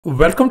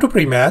Welcome to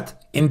PreMath.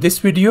 In this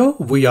video,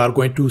 we are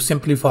going to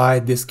simplify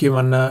this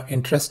given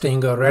interesting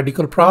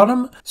radical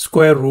problem.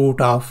 Square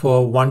root of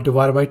 1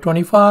 divided by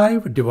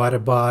 25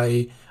 divided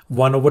by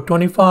 1 over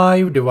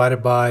 25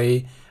 divided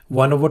by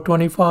 1 over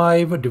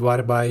 25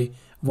 divided by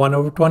 1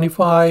 over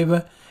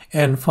 25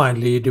 and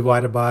finally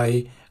divided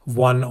by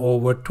 1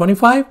 over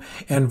 25,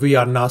 and we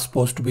are now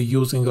supposed to be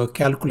using a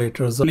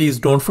calculator. Please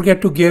don't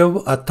forget to give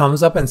a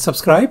thumbs up and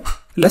subscribe.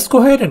 Let's go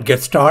ahead and get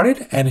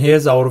started, and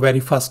here's our very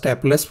first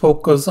step. Let's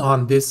focus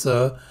on this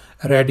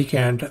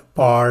radicand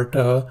part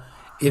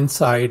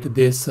inside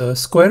this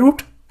square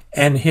root,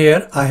 and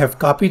here I have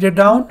copied it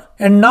down.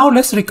 And now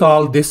let's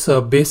recall this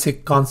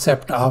basic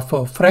concept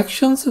of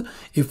fractions.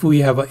 If we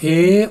have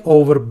a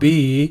over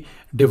b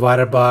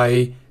divided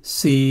by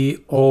c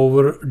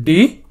over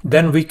d,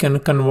 then we can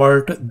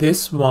convert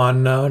this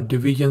one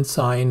division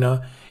sign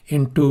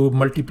into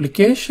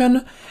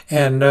multiplication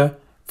and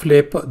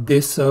flip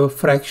this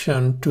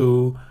fraction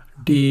to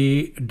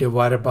d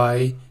divided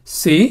by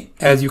c.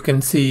 As you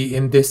can see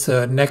in this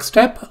next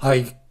step,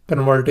 I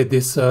converted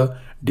this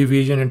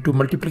division into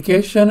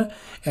multiplication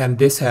and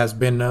this has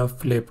been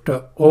flipped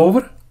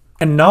over.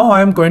 And now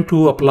I'm going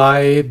to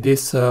apply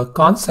this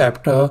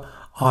concept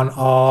on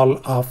all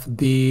of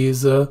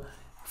these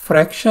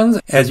fractions,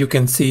 as you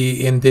can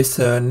see in this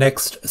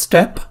next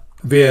step,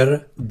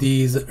 where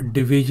these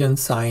division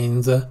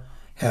signs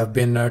have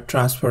been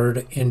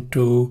transferred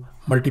into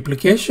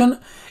multiplication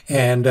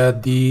and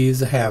these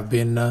have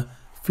been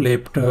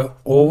flipped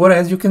over,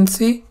 as you can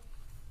see.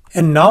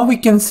 And now we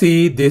can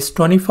see this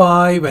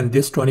 25 and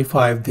this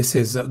 25, this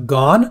is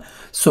gone.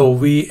 So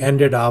we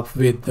ended up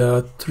with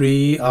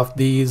 3 of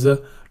these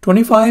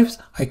 25s.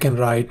 I can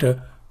write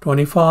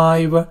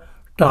 25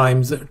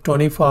 times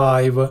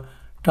 25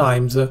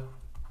 times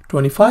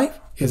 25,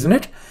 isn't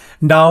it?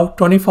 Now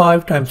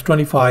 25 times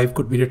 25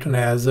 could be written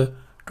as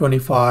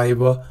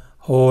 25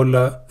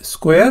 whole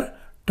square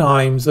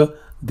times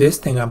this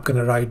thing I'm going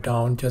to write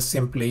down just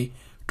simply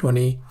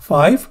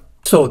 25.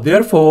 So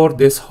therefore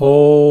this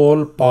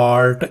whole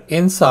part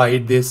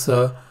inside this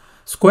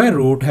square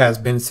root has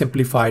been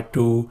simplified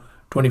to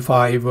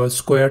 25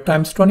 square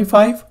times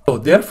 25. So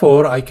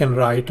therefore I can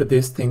write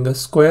this thing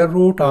square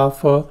root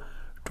of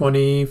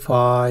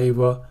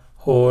 25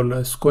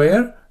 whole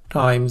square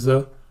times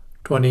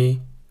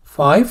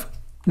 25.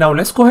 Now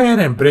let's go ahead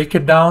and break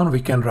it down.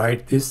 We can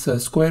write this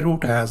square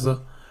root as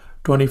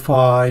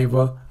 25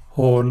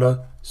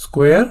 whole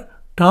square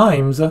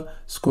times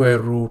square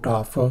root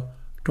of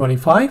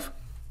 25.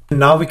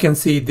 Now we can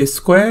see this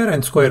square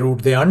and square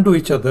root, they undo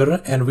each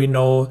other, and we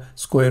know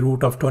square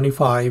root of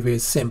 25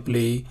 is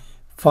simply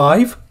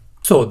 5.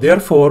 So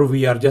therefore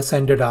we are just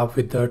ended up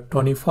with the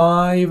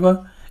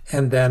 25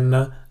 and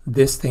then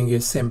this thing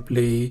is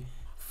simply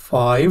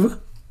 5.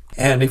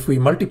 And if we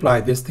multiply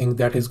this thing,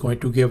 that is going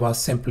to give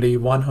us simply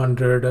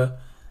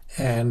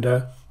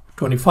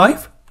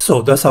 125.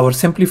 So thus our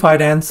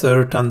simplified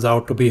answer turns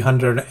out to be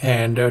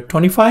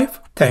 125.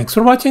 Thanks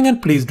for watching,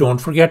 and please don't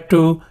forget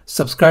to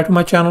subscribe to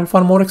my channel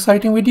for more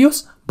exciting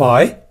videos.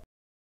 Bye.